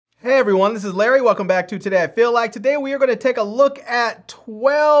Hey everyone, this is Larry. Welcome back to Today I Feel Like. Today we are going to take a look at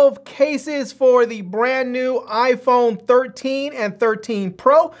 12 cases for the brand new iPhone 13 and 13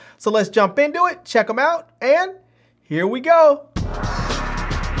 Pro. So let's jump into it, check them out, and here we go.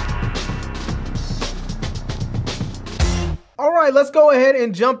 All right, let's go ahead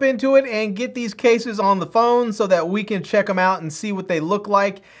and jump into it and get these cases on the phone so that we can check them out and see what they look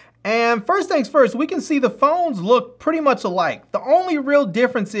like. And first things first, we can see the phones look pretty much alike. The only real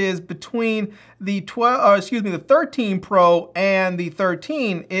difference is between the 13 Pro and the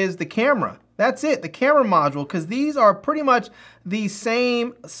 13 is the camera. That's it, the camera module, because these are pretty much the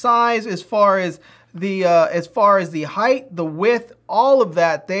same size as far as the height, the width, all of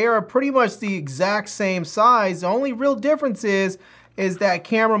that. They are pretty much the exact same size. The only real difference is that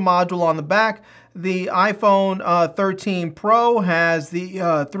camera module on the back. The iPhone 13 Pro has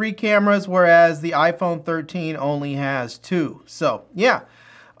the 3 cameras, whereas the iPhone 13 only has 2. So yeah,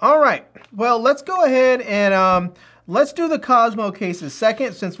 all right. Well, let's go ahead and let's do the Cosmo cases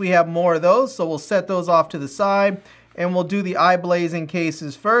second, since we have more of those. So we'll set those off to the side, and we'll do the i-blason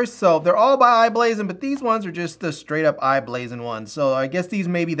cases first. So they're all by i-blason, but these ones are just the straight up i-blason ones. So I guess these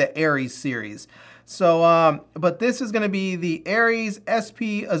may be the Aries series. So, but this is going to be the Aries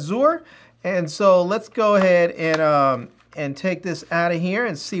SP Azure. And so let's go ahead and take this out of here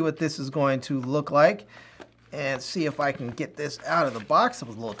and see what this is going to look like, and see if I can get this out of the box. It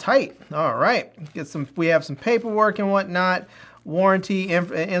was a little tight. All right, we have some paperwork and whatnot, warranty,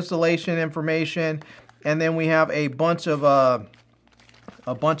 installation information, and then we have a bunch of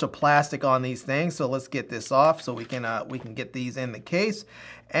plastic on these things. So let's get this off so we can get these in the case.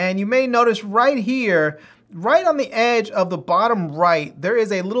 And you may notice right here, right on the edge of the bottom right, there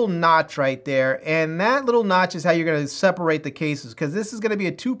is a little notch right there, and that little notch is how you're going to separate the cases, because this is going to be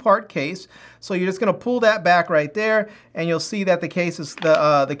a 2-part case. So you're just going to pull that back right there, and you'll see that the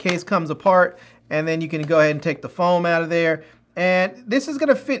case comes apart, and then you can go ahead and take the foam out of there. And this is going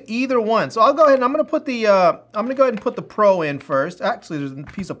to fit either one. So I'll go ahead and I'm going to put the Pro in first. Actually, there's a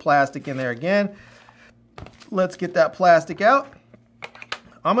piece of plastic in there again. Let's get that plastic out.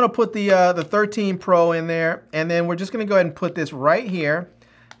 I'm going to put the 13 Pro in there, and then we're just going to go ahead and put this right here,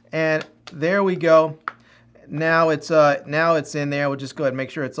 and there we go. Now it's in there. We'll just go ahead and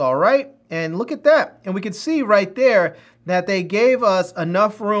make sure it's all right, and look at that. And we can see right there that they gave us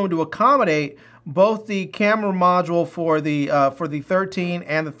enough room to accommodate both the camera module for the 13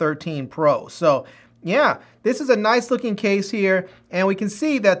 and the 13 Pro. So yeah, this is a nice looking case here, and we can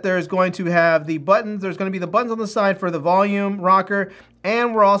see that there's going to have the buttons. There's going to be the buttons on the side for the volume rocker,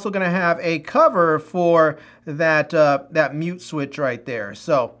 and we're also going to have a cover for that mute switch right there.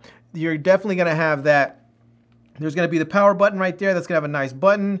 So you're definitely going to have that. There's going to be the power button right there. That's going to have a nice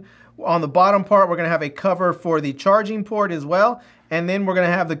button. On the bottom part, we're going to have a cover for the charging port as well, and then we're going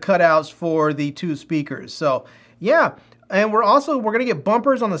to have the cutouts for the 2 speakers. So yeah. And we're going to get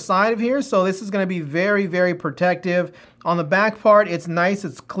bumpers on the side of here, so this is going to be very, very protective. On the back part, it's nice,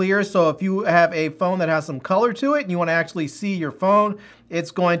 it's clear, so if you have a phone that has some color to it and you want to actually see your phone, it's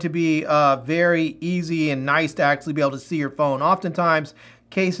going to be very easy and nice to actually be able to see your phone. Oftentimes,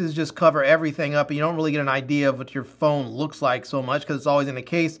 cases just cover everything up and you don't really get an idea of what your phone looks like so much because it's always in a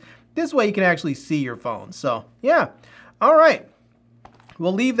case. This way you can actually see your phone. So yeah, all right.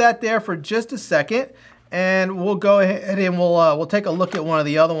 We'll leave that there for just a second. And we'll go ahead and we'll take a look at one of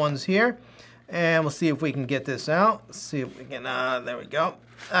the other ones here, and we'll see if we can get this out. Let's see if we can. There we go.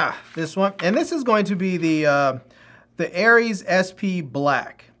 This one, and this is going to be the Aries SP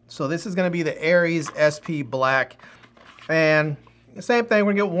Black. So this is going to be the Aries SP Black, and the same thing.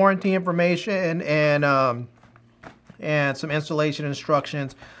 We're gonna get warranty information and some installation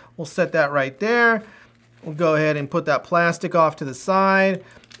instructions. We'll set that right there. We'll go ahead and put that plastic off to the side.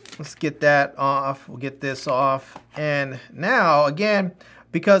 Let's get that off. We'll get this off. And now, again,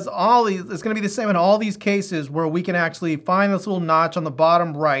 because it's going to be the same in all these cases where we can actually find this little notch on the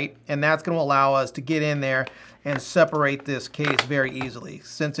bottom right, and that's going to allow us to get in there and separate this case very easily,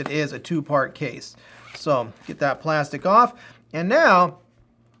 since it is a 2-part case. So get that plastic off. And now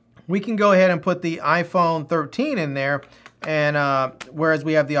we can go ahead and put the iPhone 13 in there, and whereas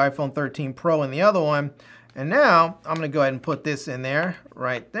we have the iPhone 13 Pro in the other one. And now I'm going to go ahead and put this in there,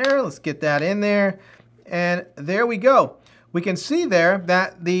 right there. Let's get that in there. And there we go. We can see there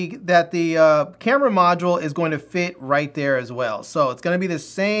that the camera module is going to fit right there as well. So it's going to be the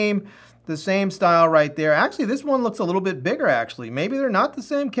same style right there. Actually, this one looks a little bit bigger, actually. Maybe they're not the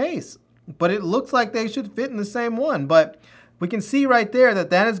same case, but it looks like they should fit in the same one. But we can see right there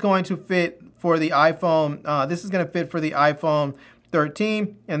that is going to fit for the iPhone. This is going to fit for the iPhone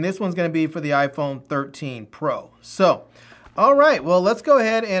 13, and this one's going to be for the iPhone 13 Pro. So, All right, well, let's go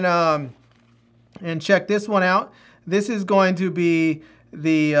ahead and check this one out. This is going to be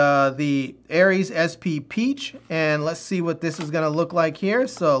the Aries SP Peach, and let's see what this is going to look like here.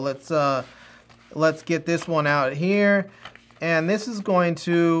 So let's get this one out here, and this is going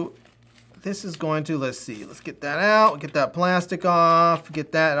to let's see, let's get that out, get that plastic off,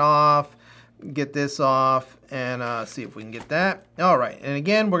 get that off, get this off, and see if we can get that. All right, and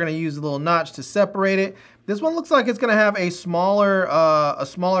again, we're going to use a little notch to separate it. This one looks like it's going to have a smaller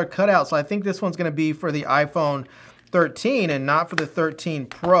cutout, so I think this one's going to be for the iPhone 13 and not for the 13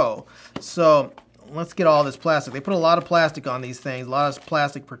 Pro. So let's get all this plastic. They put a lot of plastic on these things, a lot of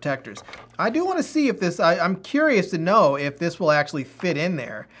plastic protectors. I do want to see if this, I'm curious to know if this will actually fit in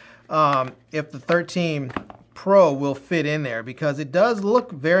there, if the 13 Pro will fit in there, because it does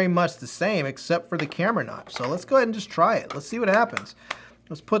look very much the same except for the camera notch. So let's go ahead and just try it. Let's see what happens.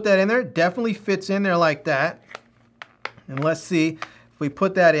 Let's put that in there. It definitely fits in there like that. And let's see if we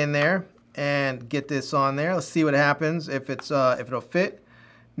put that in there and get this on there. Let's see what happens if it'll fit.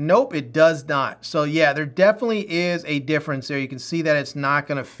 Nope, it does not. So yeah, there definitely is a difference there. You can see that it's not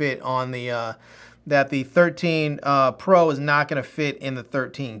going to fit on the that the 13 Pro is not going to fit in the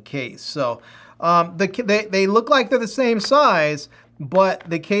 13 case. So they look like they're the same size, but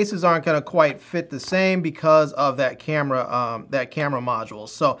the cases aren't going to quite fit the same because of that camera module.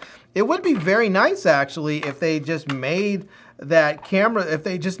 So it would be very nice actually if they just made that camera, if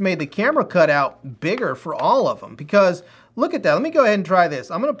they just made the camera cutout bigger for all of them. Because look at that. Let me go ahead and try this.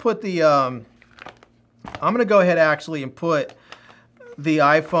 I'm going to put the I'm going to go ahead actually and put the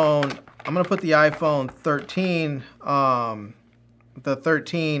iPhone. I'm going to put the iPhone 13 the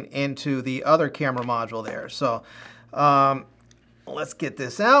 13 into the other camera module there. So let's get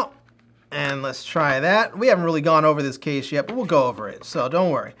this out and let's try that. We haven't really gone over this case yet, but we'll go over it, so don't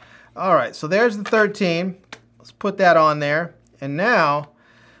worry. All right, so there's the 13. Let's put that on there. And now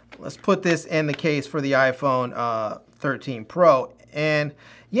let's put this in the case for the iPhone 13 Pro. And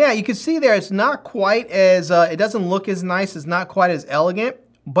yeah, you can see there it's not quite as, it doesn't look as nice, it's not quite as elegant,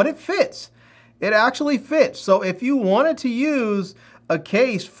 but it fits. It actually fits. So if you wanted to use a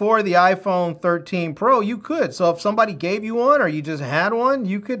case for the iPhone 13 Pro, you could. So if somebody gave you one or you just had one,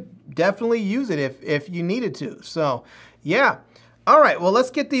 you could definitely use it if you needed to. So yeah. All right, well,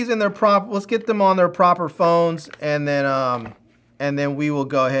 let's get these in their let's get them on their proper phones, and then we will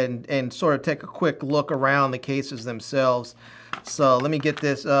go ahead and sort of take a quick look around the cases themselves. So let me get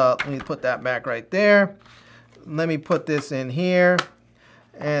this, let me put that back right there. Let me put this in here,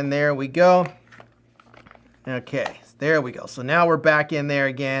 and there we go. Okay, there we go. So now we're back in there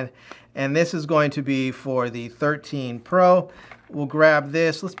again, and this is going to be for the 13 Pro. We'll grab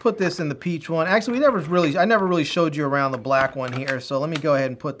this. Let's put this in the peach one. Actually, I never really showed you around the black one here. So let me go ahead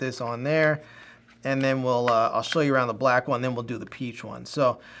and put this on there, and then I'll show you around the black one. Then we'll do the peach one.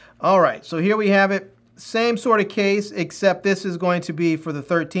 So, all right. So here we have it. Same sort of case, except this is going to be for the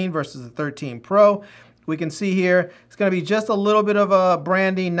 13 versus the 13 Pro. We can see here it's going to be just a little bit of a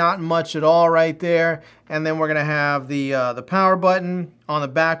branding, not much at all right there. And then we're going to have the power button. On the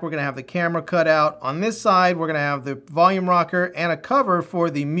back, we're going to have the camera cutout. On this side, we're going to have the volume rocker and a cover for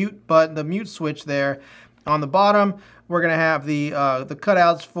the mute button, the mute switch there. On the bottom, we're going to have the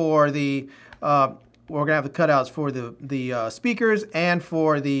cutouts for the speakers and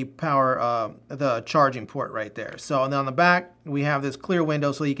for the power, the charging port right there. So, and then on the back, we have this clear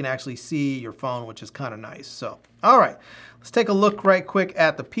window so you can actually see your phone, which is kind of nice. So, all right, let's take a look right quick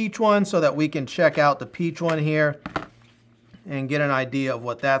at the peach one so that we can check out the peach one here and get an idea of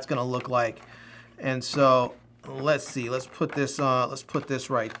what that's going to look like. And so, let's see. Let's put this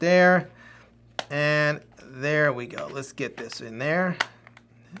right there, and there we go. Let's get this in there,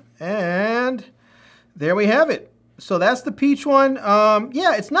 and there we have it. So that's the peach one.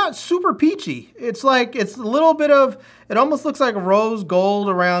 Yeah, it's not super peachy. It's like, it's a little bit of, it almost looks like rose gold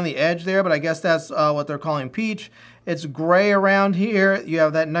around the edge there, but I guess that's what they're calling peach. It's gray around here. You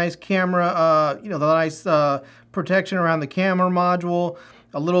have that nice camera, the nice protection around the camera module.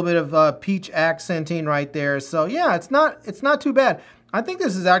 A little bit of peach accenting right there. So yeah, it's not too bad. I think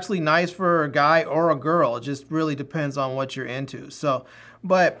this is actually nice for a guy or a girl. It just really depends on what you're into. So,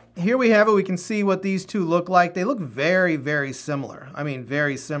 but here we have it. We can see what these two look like. They look very, very similar. I mean,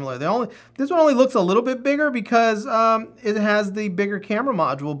 very similar. This one only looks a little bit bigger because it has the bigger camera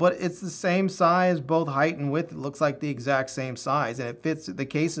module, but it's the same size, both height and width. It looks like the exact same size, and it fits. The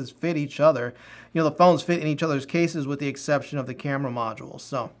cases fit each other. You know, the phones fit in each other's cases with the exception of the camera module.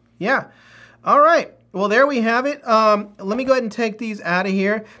 So, yeah. All right. Well, there we have it. Let me go ahead and take these out of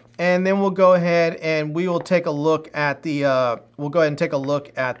here, and then we'll go ahead and we will take a look at the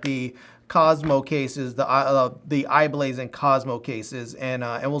Cosmo cases, the i-blason Cosmo cases, and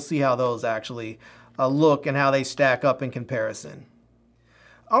we'll see how those actually look and how they stack up in comparison.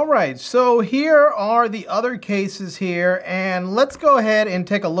 All right, so here are the other cases here, and let's go ahead and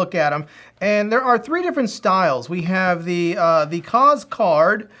take a look at them. And there are three different styles. We have the Cos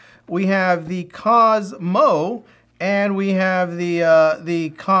Card, we have the Cosmo, and we have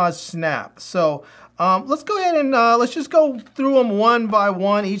the Cos Snap. So let's go ahead and let's just go through them one by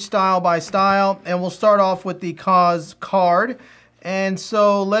one, each style by style, and we'll start off with the Cos Card. And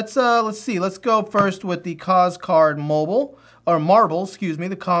so let's see. Let's go first with the Cos Card Mobile. Or Marble, excuse me,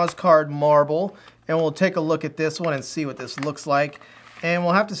 the Cos Card Marble, and we'll take a look at this one and see what this looks like. And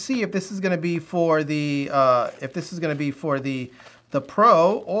we'll have to see if this is going to be for the the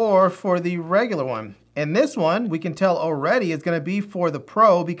Pro or for the regular one. And this one, we can tell already, is going to be for the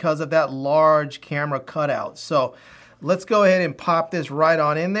Pro because of that large camera cutout. So let's go ahead and pop this right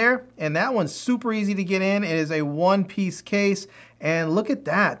on in there. And that one's super easy to get in. It is a one-piece case. And look at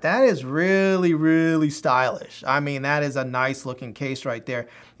that. That is really, really stylish. I mean, that is a nice looking case right there.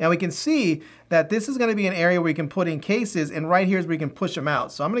 Now we can see that this is going to be an area where you can put in cases, and right here is where you can push them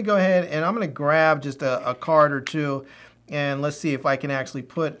out. So I'm going to go ahead and I'm going to grab just a card or two, and let's see if I can actually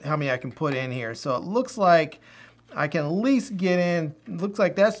put how many I can put in here. So it looks like I can at least get in, looks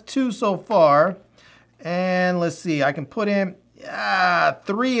like that's 2 so far. And let's see, I can put in,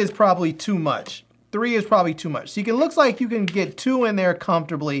 3 is probably too much. 3 is probably too much. So it looks like you can get 2 in there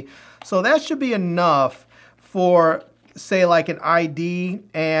comfortably. So that should be enough for, say, like an ID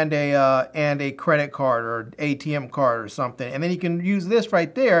and a credit card or ATM card or something. And then you can use this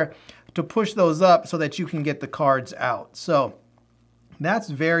right there to push those up so that you can get the cards out. So that's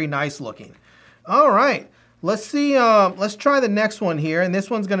very nice looking. All right, let's see. Let's try the next one here, and this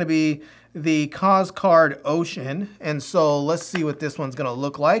one's going to be the Cos Card Ocean. And so let's see what this one's going to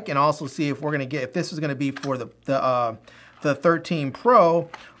look like, and also see if we're going to get, if this is going to be for the 13 Pro,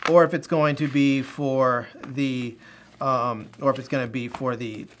 or if it's going to be for the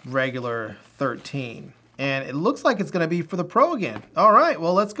regular 13. And it looks like it's going to be for the Pro again. All right,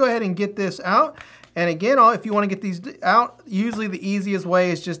 well, let's go ahead and get this out. And again, if you want to get these out, usually the easiest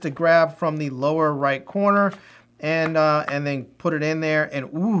way is just to grab from the lower right corner and then put it in there. And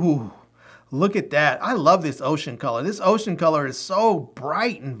ooh, look at that. I love this ocean color. This ocean color is so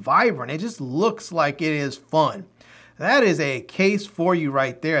bright and vibrant. It just looks like it is fun. That is a case for you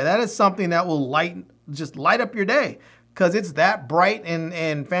right there. That is something that will just light up your day, because it's that bright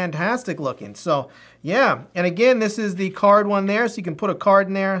and fantastic looking. So yeah, and again, this is the card one there, so you can put a card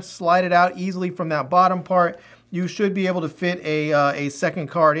in there, slide it out easily from that bottom part. You should be able to fit a second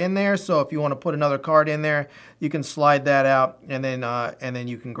card in there. So if you want to put another card in there, you can slide that out, and then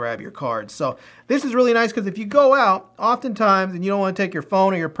you can grab your card. So this is really nice, because if you go out, oftentimes, and you don't want to take your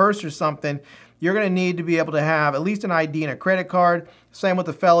phone or your purse or something, you're going to need to be able to have at least an ID and a credit card. Same with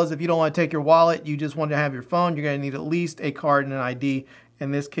the fellas. If you don't want to take your wallet, you just want to have your phone, you're going to need at least a card and an ID.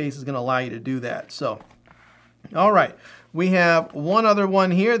 And this case is going to allow you to do that. So, all right. We have one other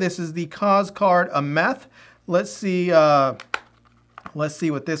one here. This is the Cos Card Ameth. Let's see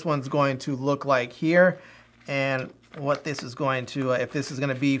what this one's going to look like here, and what this is going to, if this is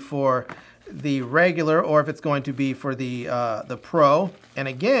going to be for the regular or if it's going to be for the Pro. And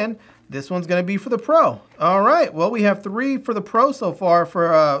again, this one's going to be for the Pro. All right, well, we have 3 for the Pro so far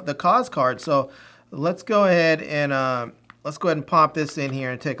for the Cos Card. So let's go ahead and pop this in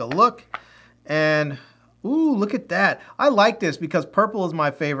here and take a look. And ooh, look at that. I like this because purple is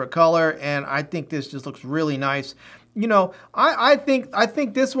my favorite color, and I think this just looks really nice. You know, I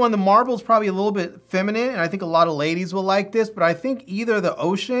think this one, the marble, is probably a little bit feminine, and I think a lot of ladies will like this, but I think either the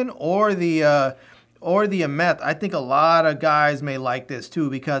Ocean or the Ameth, I think a lot of guys may like this too,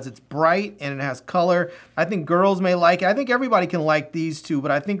 because it's bright and it has color. I think girls may like it. I think everybody can like these two,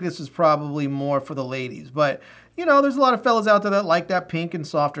 but I think this is probably more for the ladies. But you know, there's a lot of fellas out there that like that pink and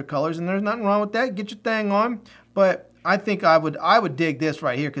softer colors, and there's nothing wrong with that. Get your thing on. But I think I would dig this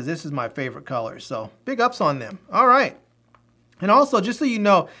right here, because this is my favorite color. So big ups on them. All right. And also, just so you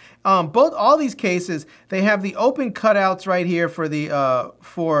know, all these cases, they have the open cutouts right here for the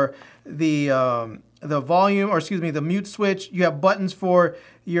volume, or excuse me, the mute switch. You have buttons for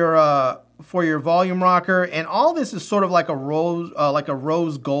your volume rocker, and all this is sort of like a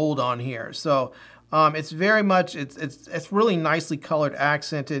rose gold on here. So it's very much, it's really nicely colored,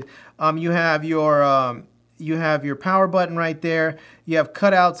 accented. You have your power button right there. You have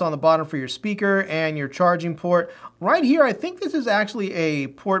cutouts on the bottom for your speaker and your charging port. Right here, I think this is actually a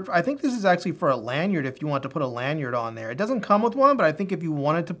port. I think this is actually for a lanyard, if you want to put a lanyard on there. It doesn't come with one, but I think if you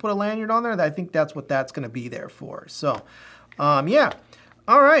wanted to put a lanyard on there, I think that's what that's going to be there for. So, yeah.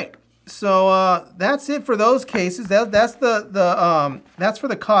 All right. So that's it for those cases. That's that's for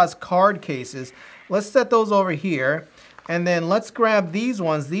the Cos card cases. Let's set those over here, and then let's grab these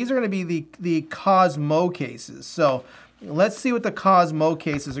ones. These are going to be the Cosmo cases. So let's see what the Cosmo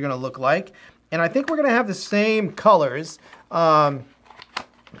cases are going to look like. And I think we're going to have the same colors.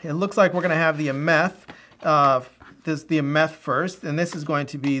 It looks like we're going to have the Ameth. This the Ameth first, and this is going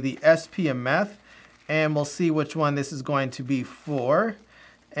to be the SP Ameth. And we'll see which one this is going to be for.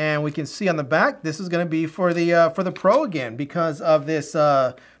 And we can see on the back, this is going to be for the Pro again because of this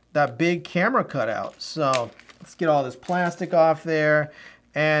that big camera cutout. So let's get all this plastic off there.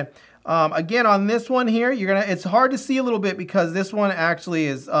 And again, on this one here, it's hard to see a little bit because this one actually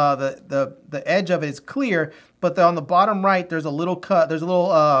is the edge of it is clear, but on the bottom right, there's a little cut, there's a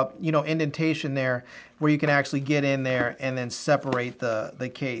little you know, indentation there where you can actually get in there and then separate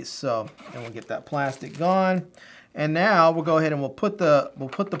the case. So, and we'll get that plastic gone. And now we'll go ahead and we'll put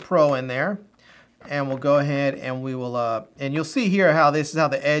the Pro in there, and we'll go ahead and we will and you'll see here how this is how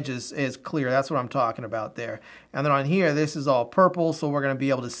the edge is clear. That's what I'm talking about there. And then on here, this is all purple, so we're going to be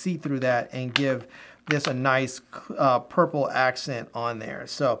able to see through that and give this a nice purple accent on there.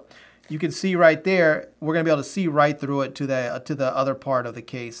 So you can see right there, we're going to be able to see right through it to the other part of the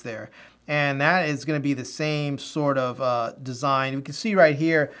case there. And that is going to be the same sort of design. We can see right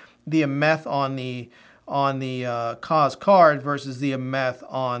here the Ameth on the Cos card versus the Ameth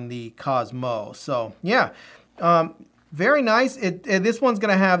on the Cosmo. So yeah, very nice. This one's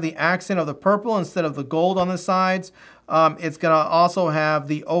going to have the accent of the purple instead of the gold on the sides. It's going to also have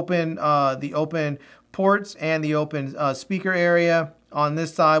the open ports and the open speaker area. On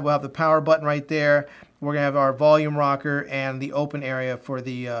this side, we'll have the power button right there. We're going to have our volume rocker and the open area for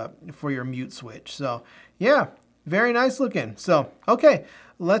your mute switch. So yeah, very nice looking. So okay,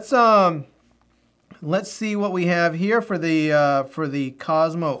 let's see what we have here for the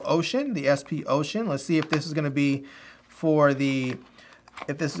Cosmo Ocean, the SP Ocean. Let's see if this is going to be for the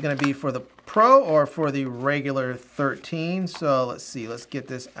Pro or for the regular 13. So let's see. Let's get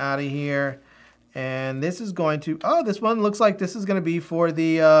this out of here. And this is going to, oh, this one looks like this is going to be for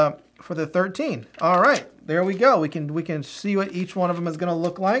the 13. All right, there we go. We can see what each one of them is going to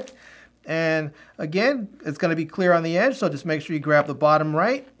look like. And again, it's going to be clear on the edge, so just make sure you grab the bottom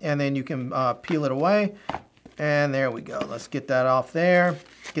right, and then you can peel it away. And there we go. Let's get that off there,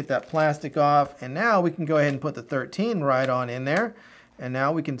 get that plastic off, and now we can go ahead and put the 13 right on in there. And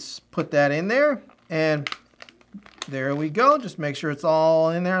now we can put that in there, and there we go. Just make sure it's all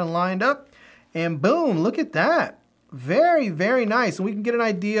in there and lined up. And boom, look at that. Very, very nice. And we can get an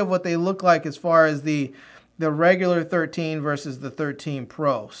idea of what they look like as far as the regular 13 versus the 13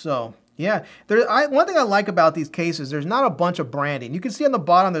 Pro. So yeah, one thing I like about these cases, there's not a bunch of branding. You can see on the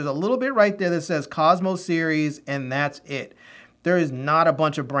bottom, there's a little bit right there that says Cosmo Series, and that's it. There is not a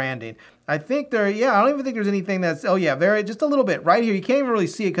bunch of branding. I think I don't even think there's anything that's, oh yeah, just a little bit. Right here, you can't even really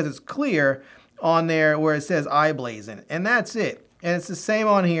see it because it's clear on there where it says i-blason, and that's it. And it's the same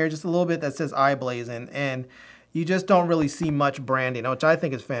on here, just a little bit that says i-blason, and you just don't really see much branding, which I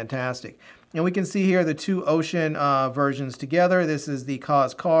think is fantastic. And we can see here the two Ocean versions together. This is the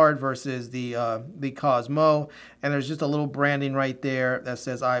Cos card versus the Cosmo, and there's just a little branding right there that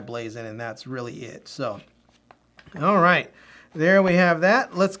says i-blason, and that's really it. So, all right, there we have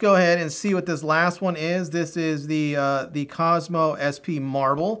that. Let's go ahead and see what this last one is. This is the Cosmo SP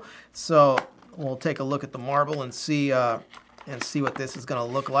Marble. So we'll take a look at the marble and see what this is going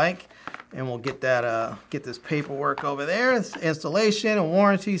to look like. And we'll get this paperwork over there. It's installation and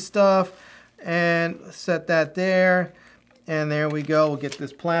warranty stuff. And set that there. And there we go. We'll get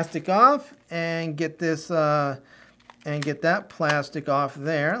this plastic off and get this and get that plastic off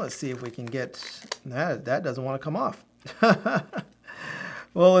there. Let's see if we can get that. That doesn't want to come off.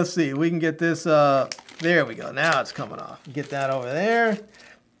 Well, let's see. We can get this. There we go. Now it's coming off. Get that over there.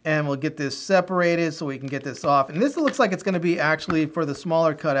 And we'll get this separated so we can get this off. And this looks like it's going to be actually for the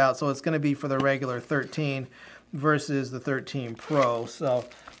smaller cutout. So it's going to be for the regular 13 versus the 13 Pro. So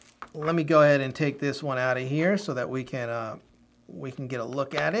let me go ahead and take this one out of here so that we can get a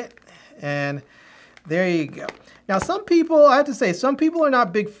look at it. And there you go. Now some people, I have to say, some people are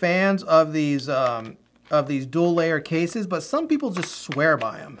not big fans of these dual layer cases, but some people just swear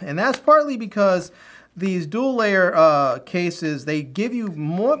by them. And that's partly because these dual layer cases, they give you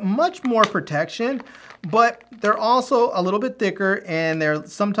much more protection, but they're also a little bit thicker, and they're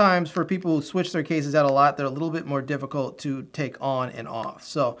sometimes, for people who switch their cases out a lot, they're a little bit more difficult to take on and off.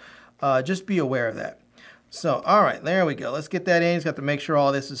 So just be aware of that. So, all right, there we go. Let's get that in. Just got to make sure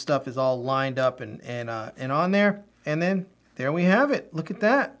all this stuff is all lined up and on there. And then there we have it. Look at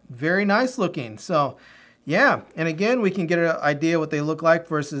that. Very nice looking. So, yeah, and again, we can get an idea what they look like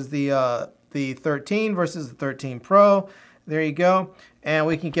versus the 13 versus the 13 Pro. There you go. And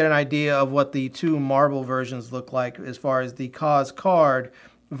we can get an idea of what the two marble versions look like as far as the Cos card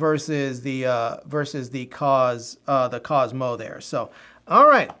versus the Cosmo there. So, all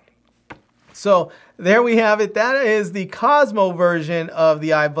right. So there we have it. That is the Cosmo version of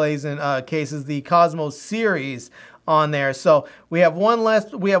the i-blason cases, the Cosmo series on there. So we have one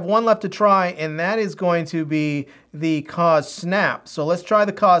left. We have one left to try, and that is going to be the Cos Snap. So let's try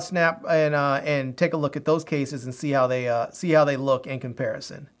the Cos Snap and take a look at those cases and see how they look in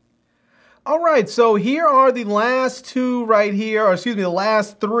comparison. All right, so here are the last two right here, or excuse me, the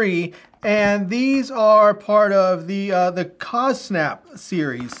last three, and these are part of the Cos Snap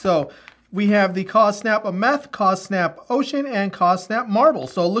series. So we have the Cos Snap Meth, Cos Snap Ocean, and Cos Snap Marble.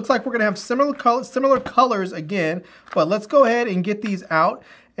 So it looks like we're gonna have similar colors again, but let's go ahead and get these out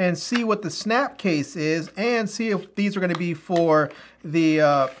and see what the Snap case is, and see if these are gonna be for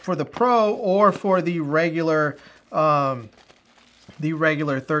the Pro or for the regular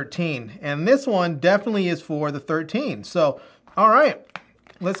 13. And this one definitely is for the 13. So, all right,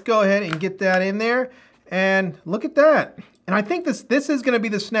 let's go ahead and get that in there, and look at that. And I think this is going to be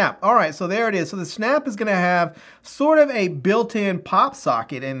the Snap. All right, so there it is. So the Snap is going to have sort of a built-in pop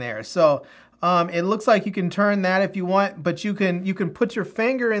socket in there. So it looks like you can turn that if you want, but you can put your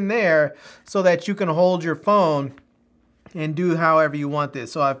finger in there so that you can hold your phone and do however you want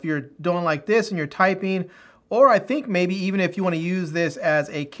this. So if you're doing like this and you're typing, or I think maybe even if you want to use this as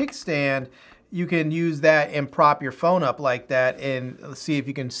a kickstand, you can use that and prop your phone up like that. And let's see if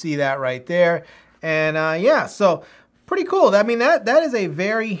you can see that right there. And yeah, so pretty cool. I mean, that is a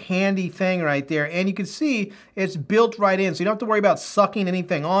very handy thing right there. And you can see it's built right in. So you don't have to worry about sucking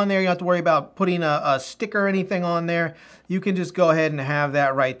anything on there. You don't have to worry about putting a sticker or anything on there. You can just go ahead and have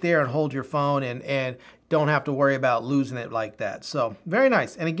that right there and hold your phone and don't have to worry about losing it like that. So very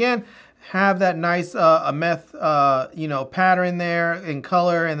nice. And again, have that nice meth pattern there in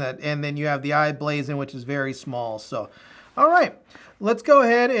color, and then you have the i-blason, which is very small. So all right, let's go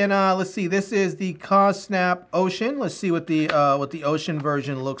ahead and let's see. This is the Cos Snap Ocean. Let's see what the Ocean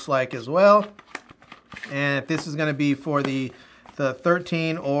version looks like as well, and if this is going to be for the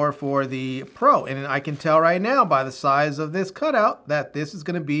 13 or for the Pro. And I can tell right now by the size of this cutout that this is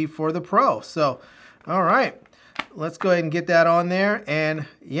going to be for the Pro. So all right, let's go ahead and get that on there. And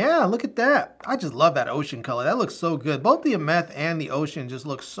yeah, look at that. I just love that ocean color. That looks so good. Both the meth and the ocean just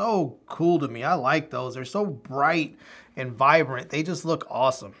look so cool to me. I like those. They're so bright and vibrant. They just look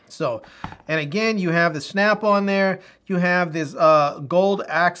awesome. So, and again, you have the Snap on there. You have this gold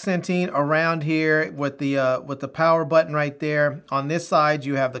accenting around here with the power button right there. On this side,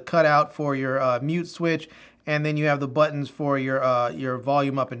 you have the cutout for your mute switch, and then you have the buttons for your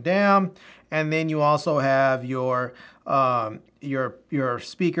volume up and down. And then you also have your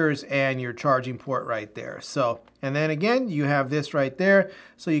speakers and your charging port right there. So, and then again, you have this right there,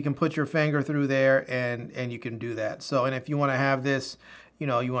 so you can put your finger through there and you can do that. So, and if you want to have this, you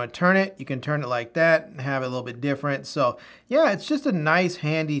want to turn it, you can turn it like that and have it a little bit different. So yeah, it's just a nice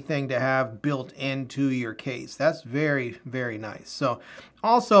handy thing to have built into your case. That's very, very nice. So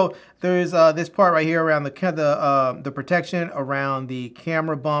also there's this part right here around the protection around the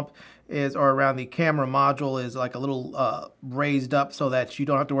camera bump or around the camera module is like a little raised up so that you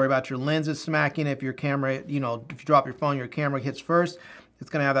don't have to worry about your lenses smacking. If your camera, if you drop your phone, your camera hits first, it's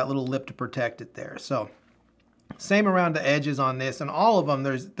going to have that little lip to protect it there. So same around the edges on this, and all of them,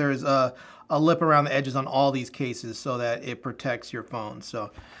 there's a lip around the edges on all these cases so that it protects your phone.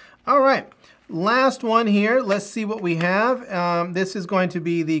 So, all right, last one here. Let's see what we have. This is going to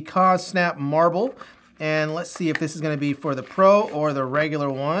be the Cos Snap Marble. And let's see if this is going to be for the Pro or the regular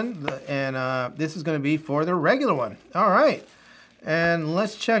one. And this is going to be for the regular one. All right. And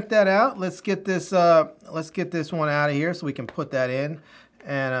let's check that out. Let's get this one out of here so we can put that in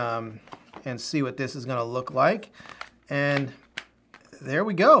and see what this is going to look like. And there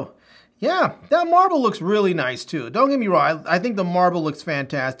we go. Yeah, that marble looks really nice too. Don't get me wrong. I think the marble looks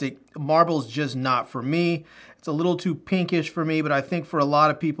fantastic. Marble's just not for me. It's a little too pinkish for me, but I think for a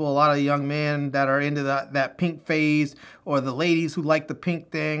lot of people, a lot of young men that are into that pink phase, or the ladies who like the pink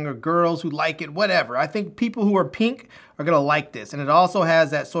thing, or girls who like it, whatever. I think people who are pink are gonna like this. And it also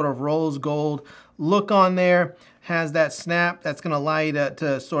has that sort of rose gold look on there, has that snap that's gonna allow you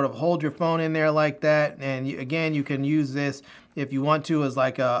to sort of hold your phone in there like that. And again, you can use this if you want to as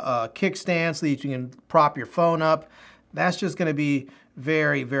like a kickstand so that you can prop your phone up. That's just gonna be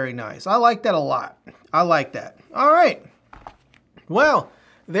very, very nice. I like that a lot. I like that. All right. Well,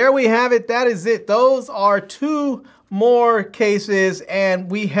 there we have it. That is it. Those are 2 more cases, and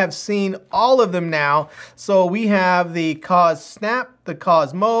we have seen all of them now. So we have the Cos Snap, the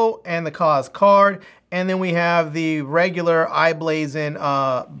Cosmo, and the Cos Card, and then we have the regular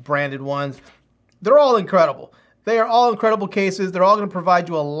i-blason branded ones. They're all incredible. They are all incredible cases. They're all going to provide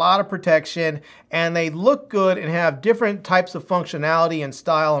you a lot of protection, and they look good and have different types of functionality and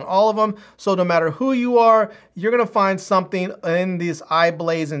style in all of them. So no matter who you are, you're going to find something in this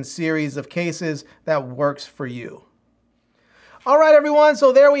i-blason series of cases that works for you. All right, everyone,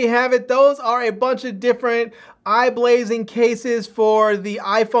 so there we have it. Those are a bunch of different i-blason cases for the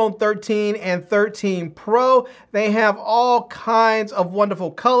iPhone 13 and 13 Pro. They have all kinds of wonderful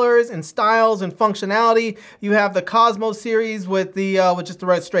colors and styles and functionality. You have the Cosmo series with just the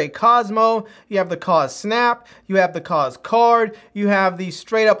red straight Cosmo. You have the Cos Snap. You have the Cos Card. You have the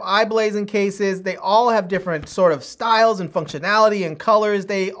straight up i-blason cases. They all have different sort of styles and functionality and colors.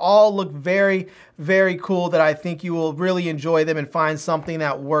 They all look very, very cool that I think you will really enjoy them and find something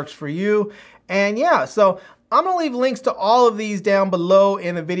that works for you. And yeah, so I'm going to leave links to all of these down below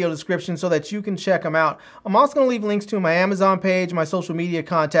in the video description so that you can check them out. I'm also going to leave links to my Amazon page, my social media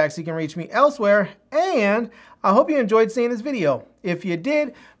contacts, so you can reach me elsewhere. And I hope you enjoyed seeing this video. If you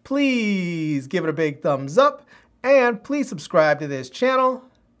did, please give it a big thumbs up. And please subscribe to this channel.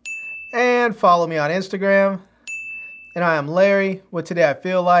 And follow me on Instagram. And I am Larry with Today I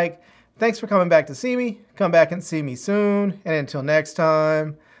Feel Like. Thanks for coming back to see me. Come back and see me soon. And until next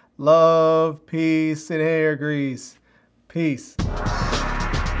time, love, peace, and hair grease. Peace.